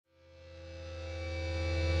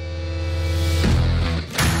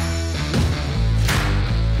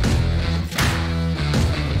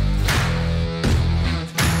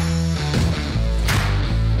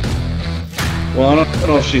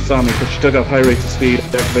guess she saw me because she took off high rates of speed,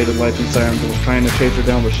 activated lights and sirens, and was trying to chase her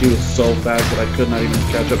down, but she was so fast that I could not even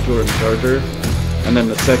catch up to her and charge her. And then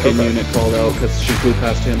the second unit called out because she flew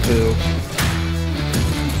past him too.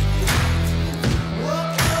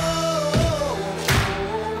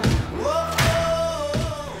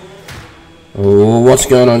 What's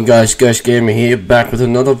going on, guys? Ghost Gamer here, back with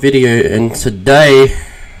another video, and today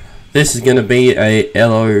this is going to be a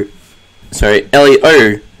LEO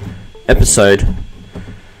episode.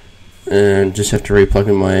 And just have to replug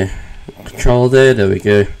in my controller there we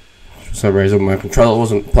go. For some reason my controller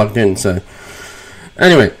wasn't plugged in, so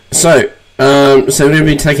anyway, so we're going to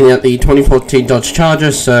be taking out the 2014 Dodge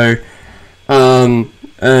Charger. So and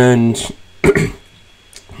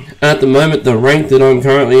at the moment the rank that I'm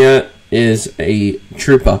currently at is a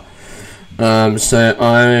trooper. So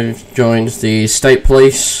I've joined the state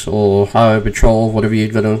police or highway patrol, whatever you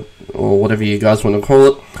guys want to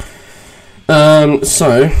call it.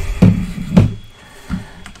 So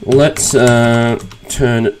let's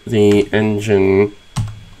turn the engine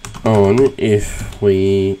on if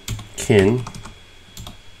we can.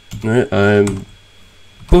 No, I'm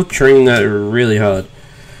butchering that really hard.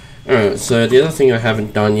 Alright, so the other thing I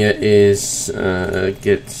haven't done yet is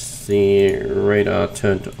get the radar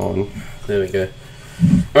turned on. There we go.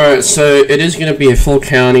 Alright, so it is going to be a full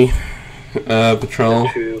county patrol.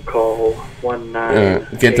 To call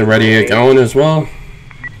 19. Get the radio going as well.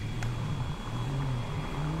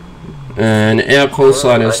 And our call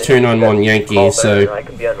sign is 291 Yankee, so I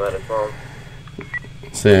can be on run as well.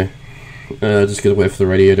 So just gotta wait for the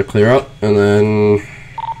radio to clear up, and then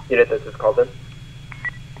Unit, this is called in.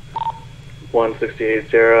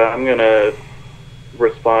 168 Sierra. I'm gonna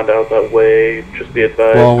respond out that way. Just be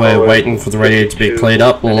advised. while we're waiting for the radio to be cleared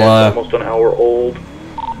up, we'll almost an hour old.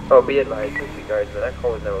 Oh, be advised, disregard, but that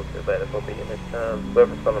call is now clear by the full unit.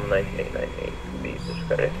 Whoever's calling 9898 can be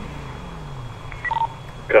disregarded.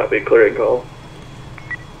 Copy, clearing call.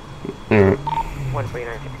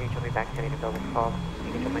 14953, she'll be back to the building call.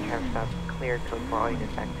 You can jump my traffic stop. Clear, code for all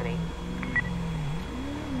units back to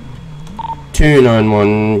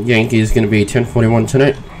 291 Yankee is going to be 1041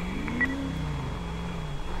 tonight.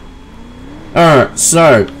 Alright,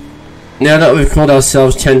 so now that we've called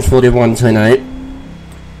ourselves 1041 tonight,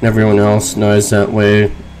 everyone else knows that we're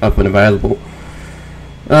up and available.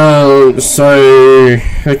 So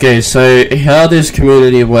how this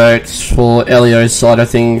community works for LEO's side of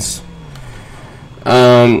things,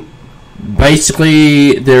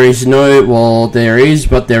 basically there is no, well there is,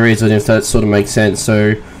 but there isn't, if that sort of makes sense.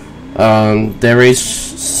 So there is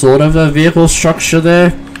sort of a vehicle structure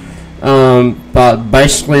there, but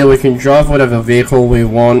basically we can drive whatever vehicle we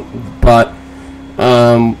want, but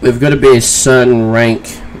we've got to be a certain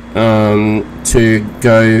rank to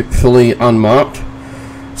go fully unmarked.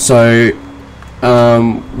 So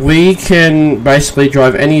we can basically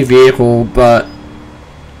drive any vehicle, but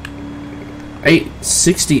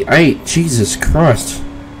 868, Jesus Christ,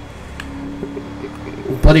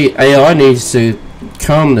 bloody AI needs to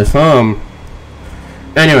calm the farm.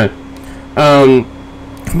 Anyway,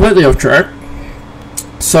 completely off track.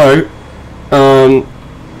 So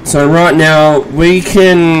right now we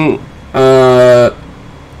can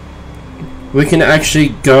actually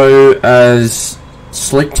go as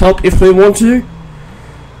slick top if we want to.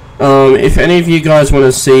 If any of you guys want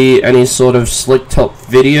to see any sort of slick top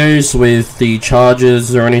videos with the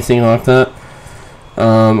Chargers or anything like that,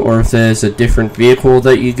 or if there's a different vehicle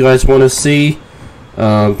that you guys want to see,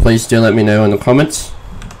 please do let me know in the comments.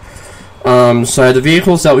 So the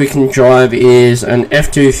vehicles that we can drive is an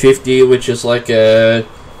F250, which is like a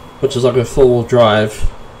four-wheel drive.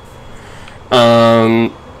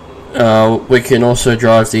 We can also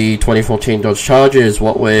drive the 2014 Dodge Charger, is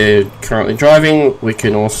what we're currently driving. We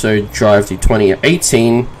can also drive the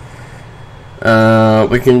 2018.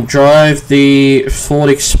 We can drive the Ford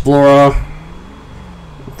Explorer,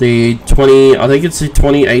 I think it's the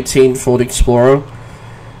 2018 Ford Explorer.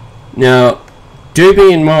 Now, do bear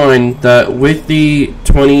in mind that with the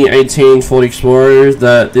 2018 Ford Explorer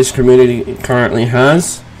that this community currently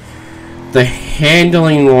has, the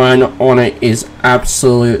handling line on it is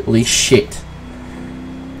absolutely shit.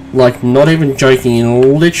 Like, not even joking, you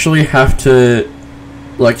literally have to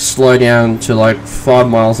like slow down to like 5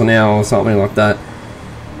 miles an hour or something like that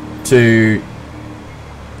to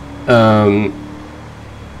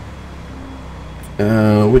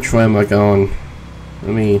which way am I going?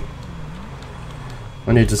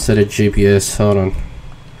 I need to set a GPS, hold on.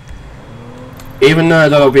 Even though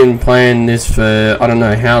that I've been playing this for I don't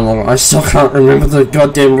know how long, I still can't remember the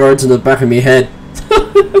goddamn roads in the back of my head.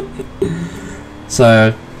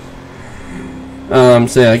 So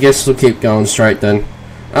yeah, I guess we'll keep going straight then.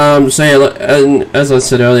 So yeah, and as I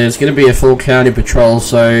said earlier, it's going to be a full county patrol,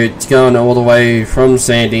 so it's going all the way from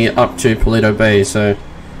Sandy up to Paleto Bay, so...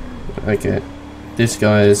 Okay, this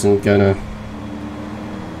guy isn't gonna...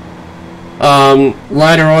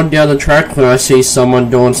 later on down the track, when I see someone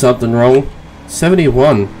doing something wrong...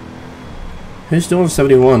 71. Who's doing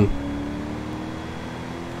 71?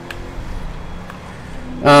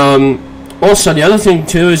 Also, the other thing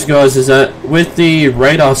too is, guys, is that with the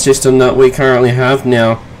radar system that we currently have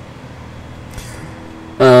now,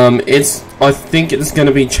 I think it's going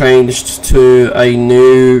to be changed to a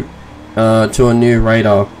new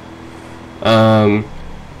radar,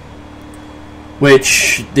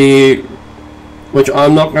 which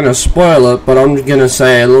I'm not going to spoil it, but I'm going to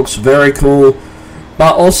say it looks very cool,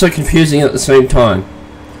 but also confusing at the same time,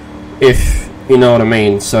 if you know what I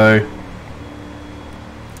mean. So.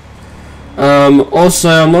 Also,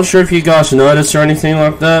 I'm not sure if you guys notice or anything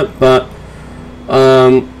like that, but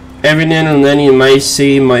every now and then you may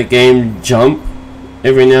see my game jump.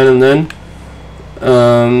 Every now and then.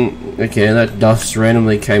 Okay, that dust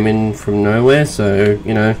randomly came in from nowhere, so,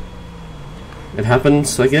 you know, it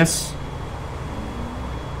happens, I guess.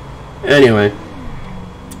 Anyway.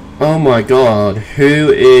 Oh my god,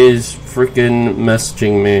 who is freaking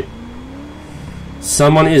messaging me?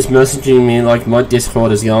 Someone is messaging me like my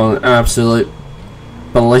Discord is going absolute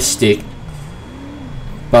ballistic.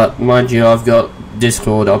 But mind you, I've got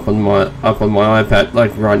Discord up on my iPad,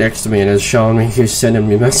 like right next to me, and it's showing me who's sending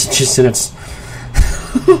me messages, and it's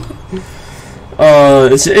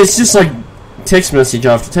it's just like text message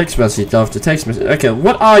after text message after text message. Okay,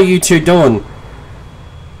 what are you two doing?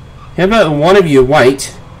 How about one of you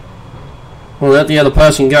wait? We'll let the other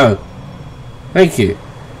person go. Thank you.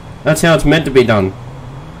 That's how it's meant to be done.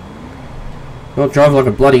 Not drive like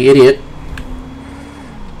a bloody idiot.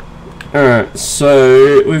 Alright,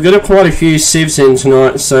 so we've got quite a few civs in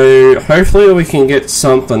tonight, so hopefully we can get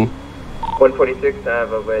something. 146, I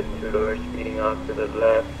have a red two-door speeding off to the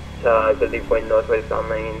left, I believe point northwest on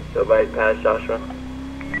lane, so right past Joshua.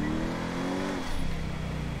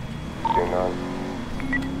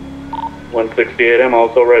 168, I'm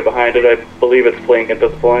also right behind it. I believe it's playing at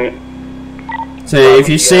this point. So if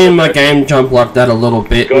you see my game jump like that a little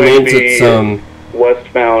bit, it means it's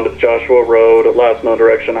westbound Joshua Road, last known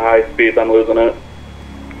direction, high speeds. I'm losing it.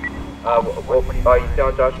 Are you still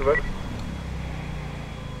on Joshua Road?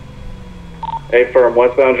 A firm,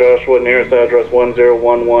 westbound Joshua, nearest address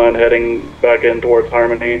 1011, heading back in towards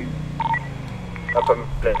Harmony. I'm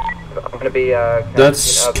gonna be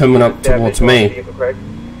that's coming up towards me.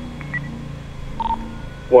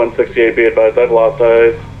 168, be advised, I've lost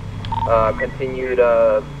eyes. Continued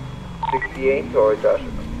 68 or Joshua?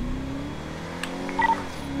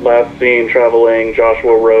 Last seen traveling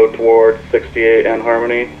Joshua Road towards 68 and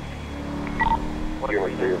Harmony.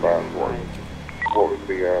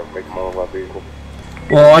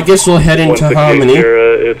 Well, I guess we'll head into Harmony.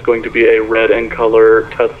 It's going to be a red and color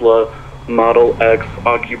Tesla Model X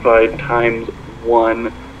occupied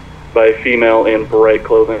 ×1 by female in bright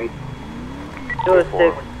clothing.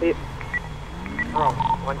 206. Wrong.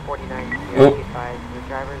 149 085. The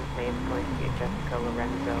driver's name is going to be Jessica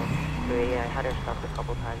Lorenzo. We had her stopped a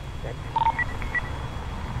couple times today.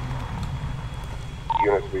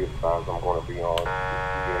 Units be advised, I'm going to be on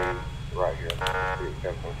right here.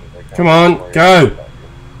 Come on, go!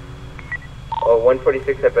 Oh,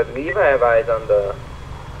 146, I believe I have eyes on the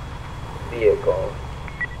vehicle.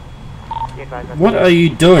 What are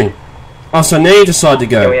you doing? Oh, so now you decide to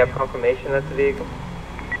go. Can we have confirmation that's the vehicle?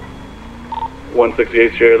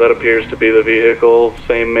 168 Sierra, that appears to be the vehicle,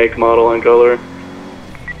 same make, model, and color.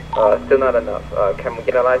 Still not enough. Can we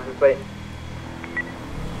get a license plate?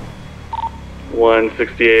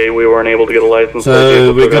 168, we weren't able to get a license plate.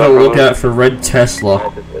 So we're gonna look out for red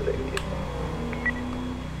Tesla.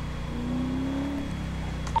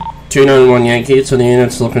 291 Yankee to the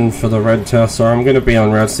units looking for the red Tesla. I'm gonna be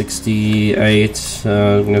on Route 68.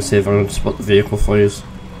 I'm gonna see if I can spot the vehicle for you.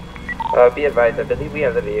 Be advised, I believe we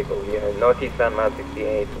have the vehicle. We are northeastbound Route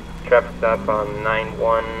 68. Traffic stop on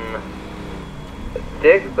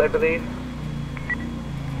 916, I believe.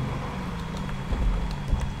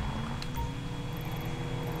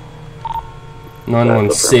 Nine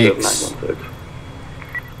 916.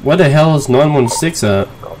 Where the hell is 916 at?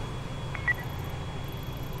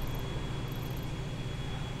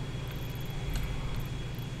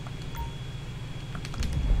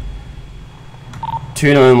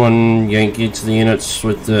 (291) Yankee to the units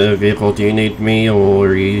with the vehicle. Do you need me, or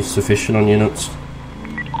are you sufficient on units?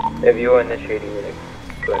 If you are initiating units,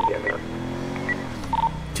 go ahead and be en route.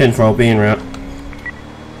 10 for, I'll be en route.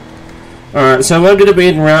 Alright, so we're going to be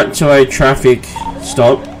en route to a traffic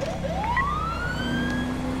stop.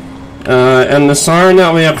 And the siren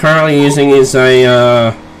that we are currently using is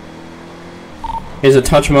a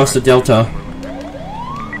Touchmaster Delta.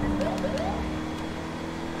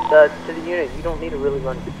 To the unit, you don't need to really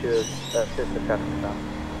run to assist the traffic stop.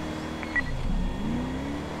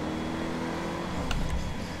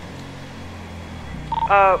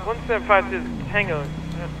 Uh, 1756 Tango,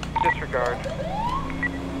 disregard.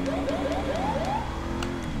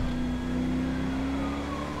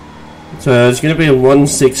 So it's going to be a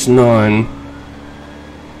 169.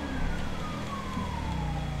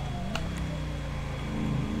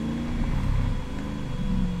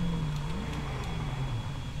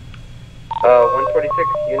 Uh, 146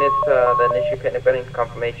 units, then issue pending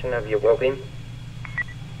confirmation of your well-being.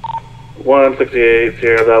 168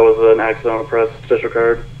 here, that was an accidental press,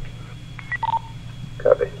 disregard.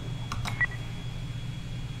 Copy.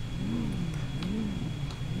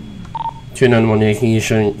 291, can you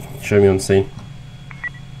show me on scene?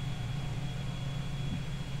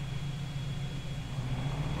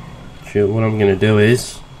 Shoot, what I'm going to do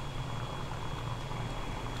is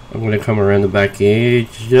I'm going to come around the back here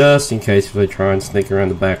just in case if they try and sneak around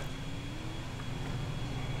the back.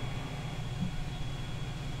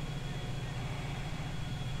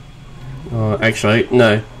 Actually,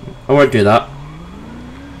 no, I won't do that.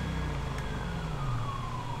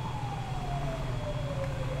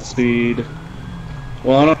 Speed.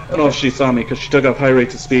 Well, I don't know if she saw me because she took off high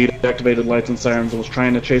rates of speed, activated lights and sirens, and was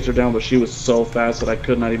trying to chase her down, but she was so fast that I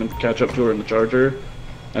could not even catch up to her in the Charger.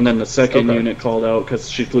 And then the second unit called out because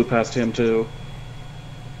she flew past him too.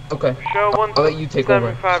 Okay. Show I'll let you take over.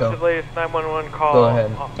 175 So to the latest 911 call. go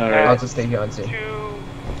ahead. Alright. I'll just stay here on scene.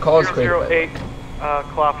 2008 Call is clear.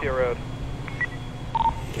 Calafia Road.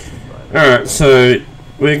 Alright, so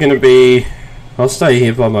we're going to be... I'll stay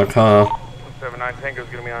here by my car. 79 Tango's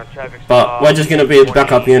gonna be on traffic But stop. we're just going to be a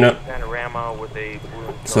backup unit. Panorama with a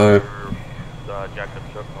blue So jacked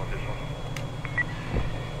up truck, no additional.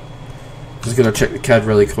 just going to check the CAD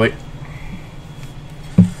really quick.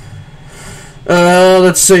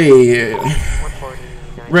 Let's see.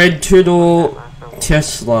 Red Toodle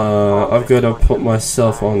Tesla. I've got to put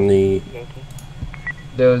myself on the...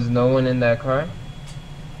 There was no one in that car?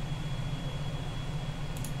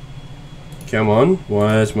 Come on,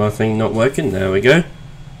 why is my thing not working? There we go.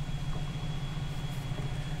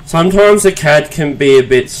 Sometimes the CAD can be a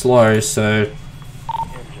bit slow, so... Engine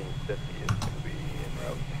 50 is going to be en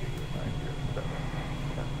route to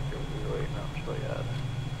 907. Not sure yet.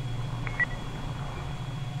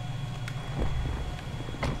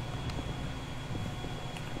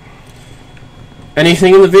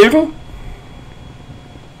 Anything in the vehicle?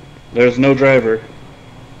 There's no driver.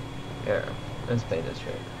 Yeah, let's play this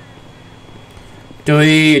right. Do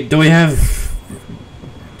we have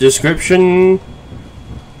description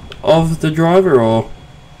of the driver, or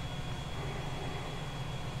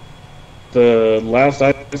The last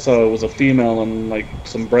I saw was a female in like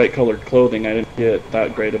some bright colored clothing. I didn't get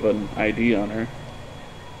that great of an ID on her.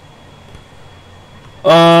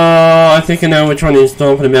 I think I know which one he's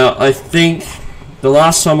talking about. I think the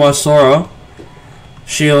last time I saw her,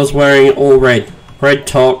 she was wearing all red. Red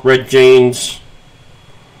top, red jeans.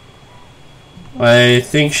 I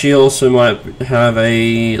think she also might have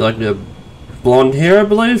a blonde hair, I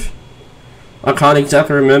believe. I can't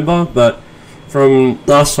exactly remember, but from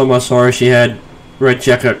last time I saw her, she had red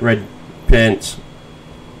jacket, red pants.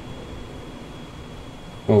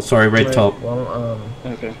 Oh, sorry, red top. Well,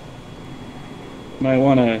 Okay. Might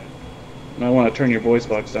wanna turn your voice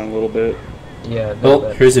box down a little bit. yeah.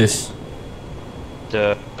 Oh, who's this?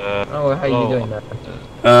 Oh, how you doing,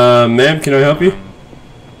 man? Ma'am, can I help you?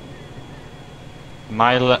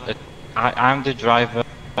 I'm the driver.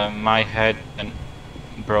 My head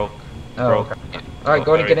broke. Oh, okay. Alright,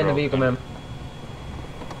 go ahead and get in the vehicle, ma'am.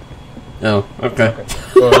 Oh, okay. Okay.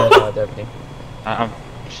 Go ahead, deputy. I'm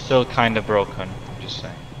still kind of broken. I'm just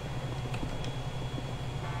saying.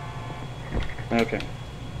 Okay.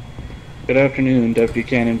 Good afternoon, Deputy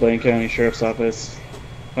Cannon, Blaine County Sheriff's Office.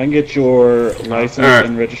 If I can get your license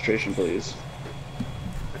and registration, please.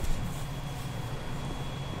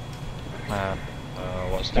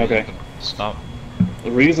 What's the reason? Stop.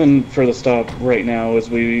 The reason for the stop right now is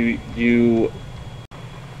you.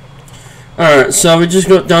 Alright, so we just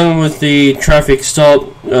got done with the traffic stop.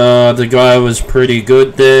 The guy was pretty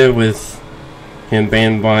good there with him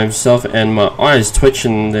being by himself, and my eyes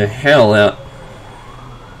twitching the hell out.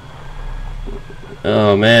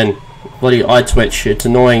 Oh man, bloody eye twitch, it's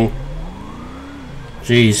annoying.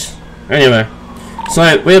 Jeez. Anyway,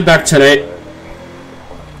 so we're back today.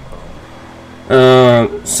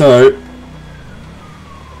 So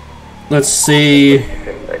let's see.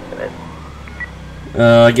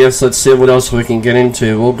 I guess let's see what else we can get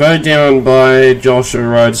into. We'll go down by Joshua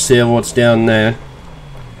Road, see what's down there.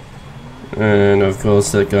 And of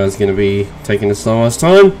course that guy's going to be taking the slowest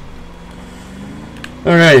time.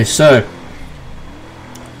 Okay, so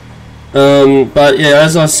but yeah,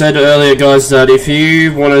 as I said earlier guys, that if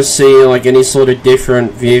you want to see like any sort of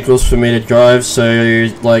different vehicles for me to drive, so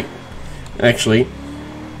like, actually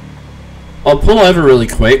I'll pull over really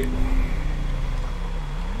quick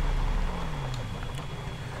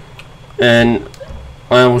and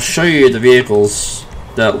I will show you the vehicles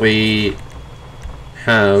that we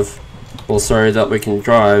have, or sorry, that we can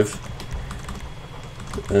drive.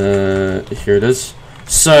 Here it is.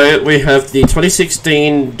 So we have the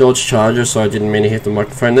 2016 Dodge Charger, so I didn't mean to hit the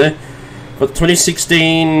microphone there, but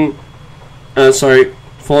 2016 sorry,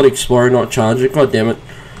 Ford Explorer, not Charger, god damn it.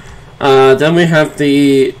 Then we have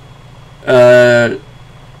the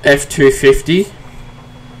F250.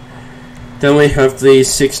 Then we have the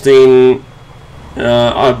 16,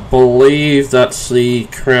 I believe that's the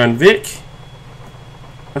Crown Vic,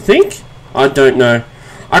 I think? I don't know.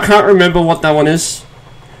 I can't remember what that one is.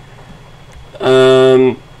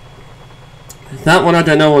 That one I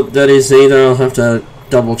don't know what that is either. I'll have to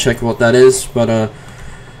double check what that is. But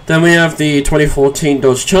then we have the 2014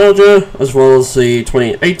 Dodge Charger, as well as the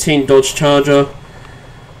 2018 Dodge Charger.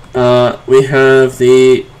 We have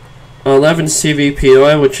the 11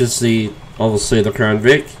 CVPI, which is the obviously the Crown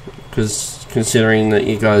Vic, because considering that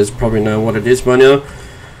you guys probably know what it is by now.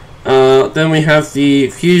 Then we have the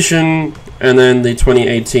Fusion, and then the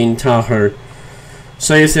 2018 Tahoe.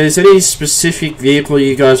 So if there's any specific vehicle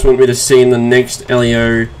you guys want me to see in the next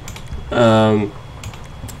LEO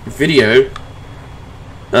video,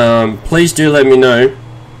 please do let me know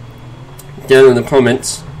down in the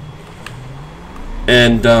comments,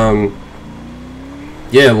 and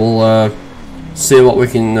yeah, we'll see what we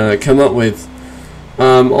can come up with.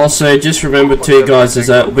 Also, just remember too guys, is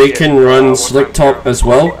that we can run Slick Top as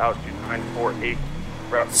well.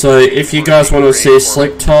 So if you guys want to see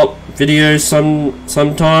Slick Top videos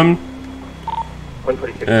sometime,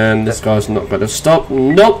 and this guy's not going to stop.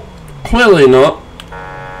 Nope, clearly not.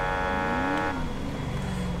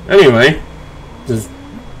 Anyway, just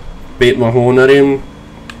beat my horn at him.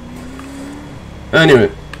 Anyway,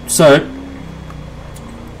 so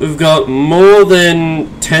we've got more than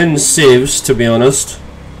 10 civs, to be honest,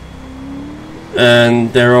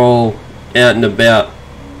 and they're all out and about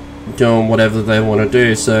doing whatever they want to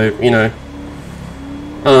do, so you know.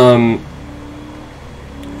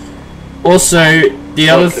 Also, the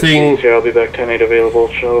other thing, I'll be back 10-8 available,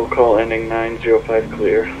 show call ending 905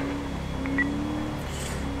 clear.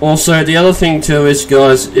 Also, the other thing too is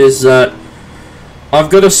guys, is that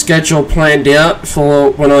I've got a schedule planned out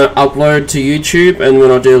for when I upload to YouTube and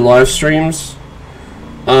when I do live streams,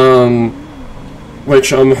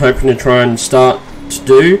 which I'm hoping to try and start to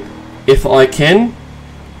do if I can.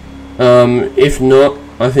 If not,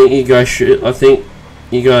 I think you guys should. I think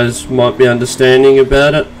you guys might be understanding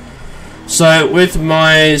about it. So with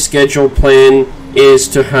my schedule plan is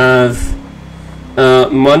to have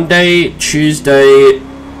Monday, Tuesday,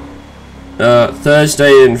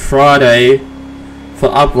 Thursday and Friday for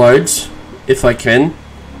uploads, if I can,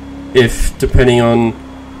 if depending on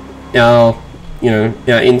our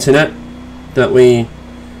our internet that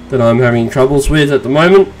I'm having troubles with at the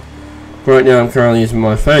moment. Right now I'm currently using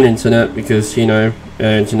my phone internet because our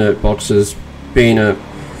internet box has been a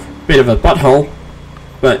bit of a butthole.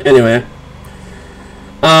 But anyway,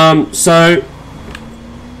 so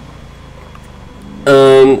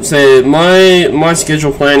my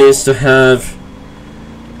schedule plan is to have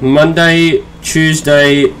Monday,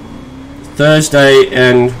 Tuesday, Thursday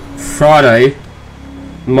and Friday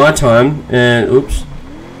my time, and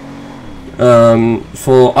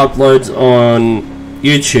for uploads on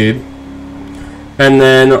YouTube. And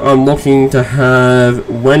then I'm looking to have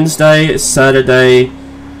Wednesday, Saturday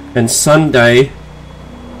and Sunday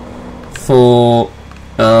for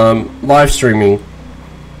live streaming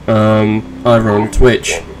over on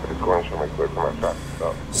Twitch.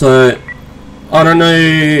 So I don't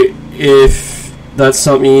know if that's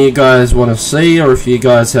something you guys want to see, or if you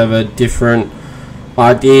guys have a different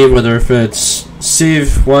idea, whether if it's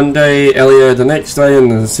Civ one day, LEO the next day,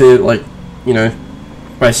 and then Civ,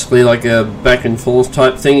 basically like a back and forth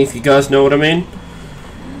type thing, if you guys know what I mean.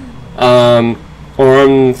 Or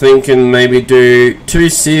I'm thinking maybe do 2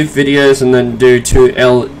 Civ videos and then do 2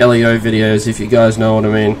 LEO videos, if you guys know what I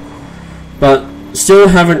mean. But still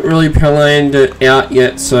haven't really planned it out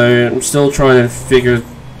yet, so I'm still trying to figure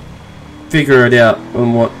it out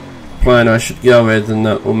on what plan I should go with, and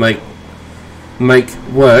that will make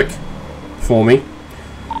work. for me.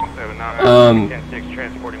 10-6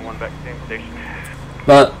 transporting 1 back to same station.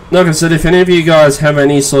 But like I said, if any of you guys have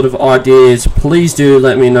any sort of ideas, please do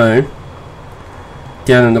let me know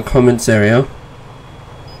down in the comments area.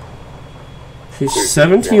 She's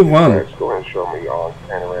 71. Go ahead and show me on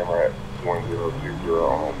Panorama at 1020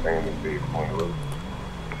 on Family Beach on the road.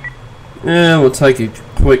 Yeah, we'll take a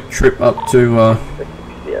quick trip up to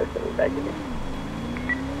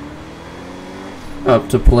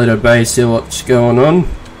Paleto Bay, see what's going on.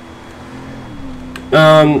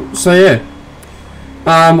 So yeah.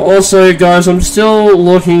 Also guys, I'm still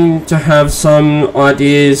looking to have some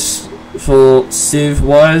ideas for Civ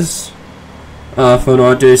wise, for when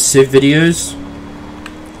I do Civ videos.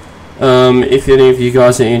 If any of you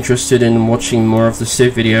guys are interested in watching more of the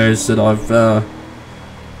Civ videos that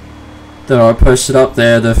I posted up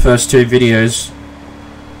there, the first 2 videos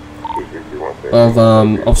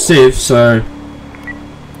of Civ, so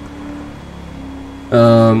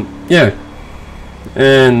yeah.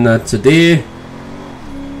 And that's a deer.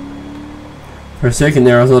 For a second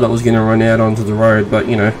there I thought it was going to run out onto the road, but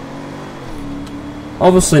you know,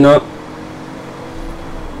 obviously not.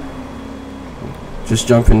 Just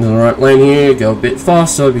jump into the right lane here, go a bit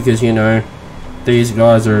faster because you know these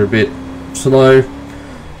guys are a bit slow,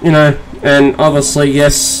 you know, and obviously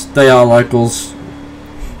yes, they are locals,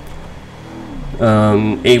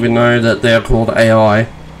 even though that they're called AI,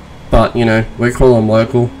 but you know, we call them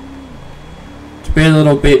local to be a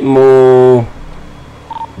little bit more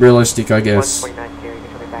realistic, I guess.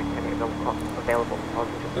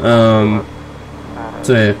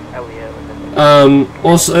 So yeah.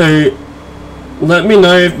 Also, let me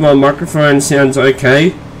know if my microphone sounds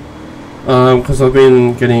okay, because I've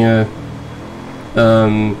been getting a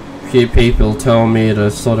few people telling me to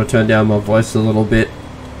sort of turn down my voice a little bit,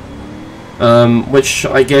 which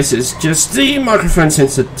I guess is just the microphone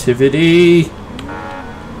sensitivity.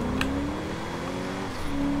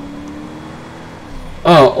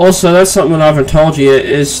 Oh, also that's something that I haven't told you yet,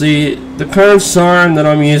 is the current siren that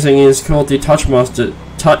I'm using is called the Touchmaster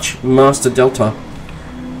Delta.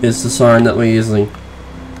 Is the siren that we're using.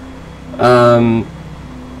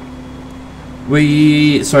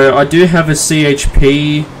 So I do have a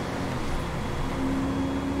CHP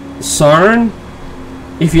siren.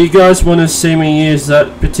 If you guys want to see me use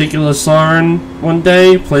that particular siren one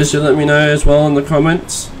day, please do let me know as well in the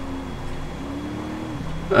comments.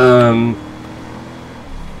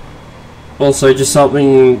 Also just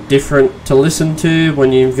something different to listen to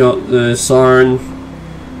when you've got the siren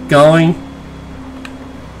going.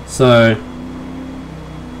 So,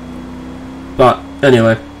 but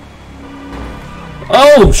anyway.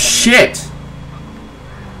 Oh shit!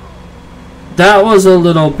 That was a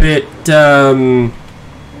little bit that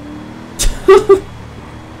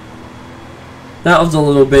was a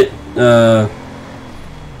little bit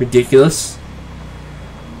ridiculous.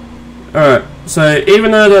 Alright, so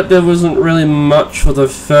even though that there wasn't really much for the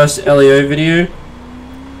first LEO video,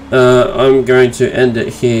 I'm going to end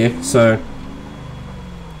it here, so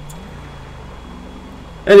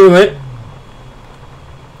anyway,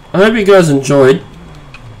 I hope you guys enjoyed,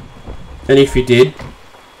 and if you did,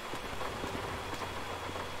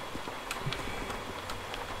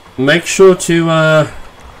 make sure to,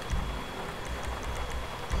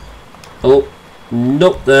 oh,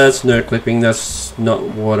 nope, that's no clipping, that's not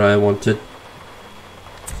what I wanted.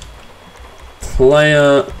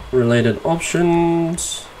 Player related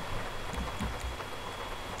options.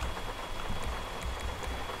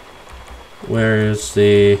 Where is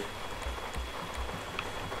the...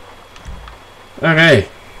 Okay.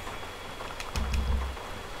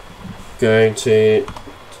 Going to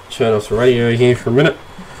turn off the radio here for a minute.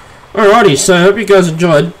 Alrighty, so I hope you guys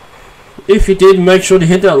enjoyed. If you did, make sure to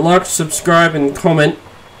hit that like, subscribe and comment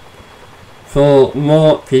for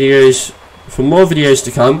more videos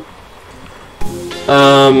to come.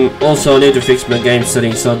 Also I need to fix my game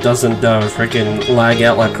settings so it doesn't freaking lag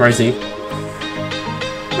out like crazy,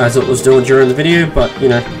 as it was doing during the video, but you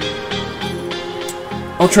know,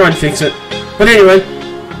 I'll try and fix it. But anyway,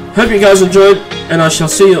 hope you guys enjoyed, and I shall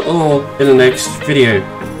see you all in the next video.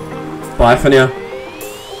 Bye for now.